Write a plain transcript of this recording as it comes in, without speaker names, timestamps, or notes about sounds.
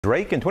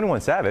Drake and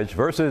 21 Savage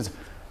versus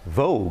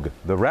Vogue.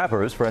 The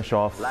rappers, fresh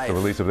off the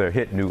release of their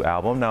hit new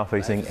album, now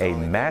facing a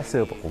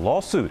massive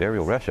lawsuit.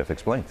 Ariel Reshef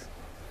explains.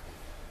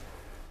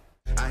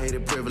 I hate a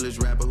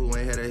privileged rapper who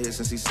ain't had a hit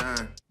since he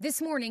signed.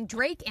 This morning,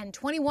 Drake and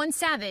 21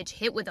 Savage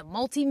hit with a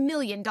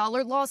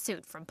multi-million-dollar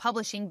lawsuit from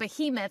publishing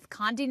behemoth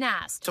Conde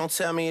Nast. Don't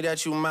tell me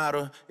that you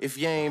matter if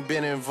you ain't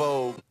been in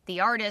Vogue. The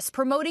artist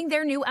promoting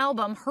their new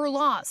album, Her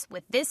Loss,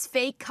 with this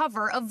fake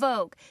cover of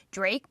Vogue.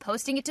 Drake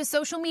posting it to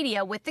social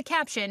media with the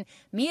caption,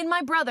 "Me and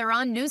my brother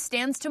on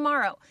newsstands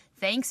tomorrow.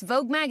 Thanks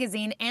Vogue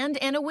magazine and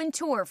Anna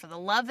Wintour for the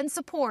love and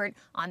support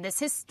on this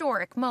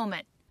historic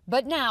moment."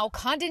 But now,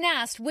 Conde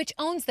Nast, which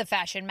owns the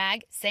fashion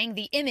mag, saying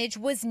the image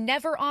was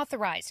never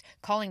authorized,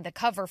 calling the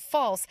cover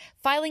false,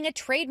 filing a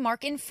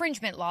trademark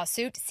infringement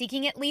lawsuit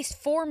seeking at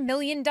least $4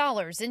 million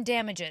in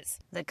damages.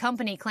 The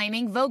company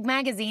claiming Vogue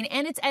magazine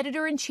and its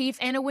editor-in-chief,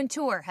 Anna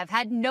Wintour, have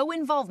had no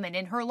involvement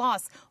in Her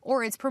Loss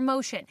or its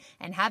promotion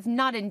and have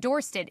not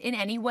endorsed it in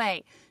any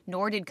way.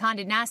 Nor did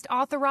Conde Nast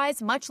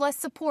authorize, much less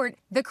support,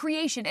 the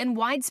creation and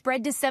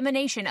widespread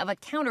dissemination of a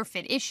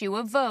counterfeit issue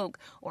of Vogue,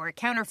 or a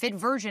counterfeit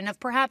version of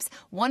perhaps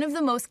one of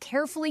the most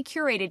carefully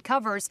curated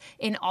covers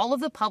in all of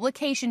the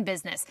publication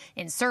business,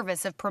 in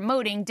service of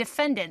promoting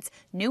defendants'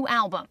 new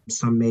album.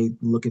 Some may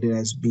look at it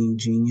as being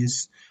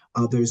genius.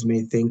 Others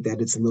may think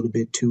that it's a little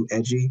bit too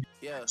edgy.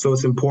 So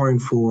it's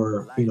important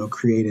for,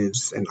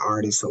 creatives and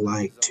artists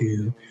alike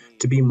to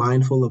be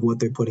mindful of what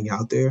they're putting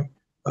out there.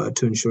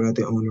 To ensure that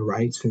they own the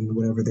rights and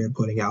whatever they're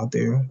putting out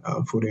there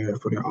for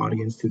their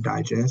audience to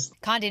digest.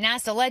 Conde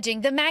Nast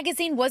alleging the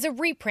magazine was a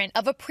reprint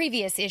of a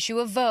previous issue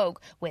of Vogue,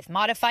 with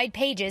modified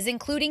pages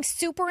including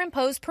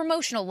superimposed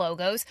promotional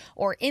logos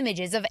or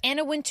images of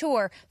Anna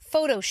Wintour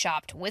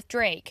photoshopped with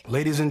Drake.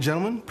 Ladies and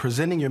gentlemen,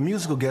 presenting your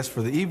musical guest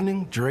for the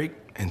evening, Drake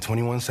and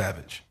 21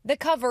 Savage. The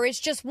cover is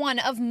just one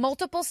of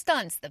multiple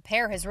stunts the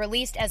pair has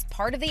released as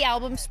part of the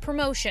album's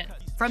promotion.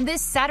 From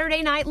this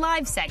Saturday Night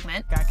Live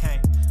segment, I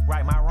can't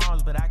right my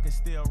wrongs, but I can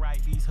still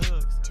write these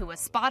hooks, to a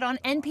spot on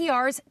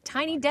NPR's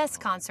Tiny Desk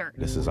concert.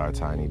 This is our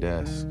tiny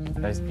desk.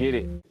 Let's get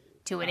it.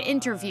 To an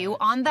interview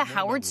on The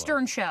Howard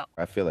Stern Show.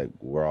 I feel like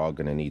we're all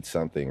going to need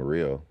something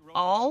real.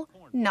 All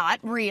not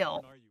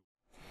real.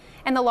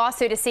 And the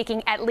lawsuit is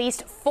seeking at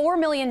least $4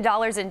 million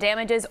in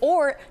damages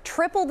or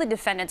triple the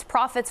defendants'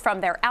 profits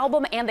from their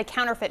album and the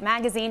counterfeit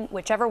magazine,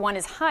 whichever one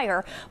is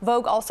higher.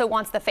 Vogue also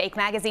wants the fake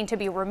magazine to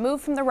be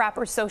removed from the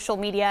rapper's social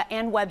media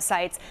and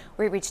websites.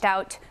 We reached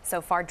out. So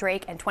far,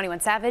 Drake and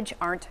 21 Savage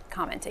aren't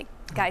commenting.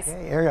 Guys.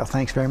 Okay, Ariel,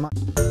 thanks very much.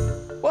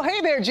 Well,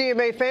 hey there,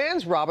 GMA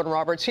fans. Robin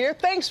Roberts here.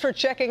 Thanks for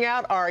checking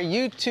out our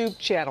YouTube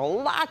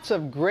channel. Lots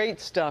of great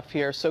stuff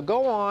here. So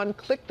go on,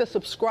 click the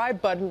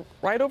subscribe button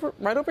right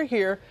over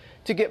here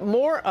to get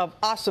more of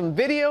awesome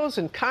videos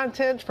and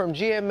content from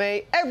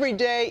GMA every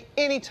day,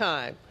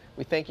 anytime.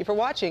 We thank you for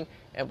watching,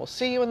 and we'll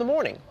see you in the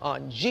morning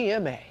on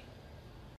GMA.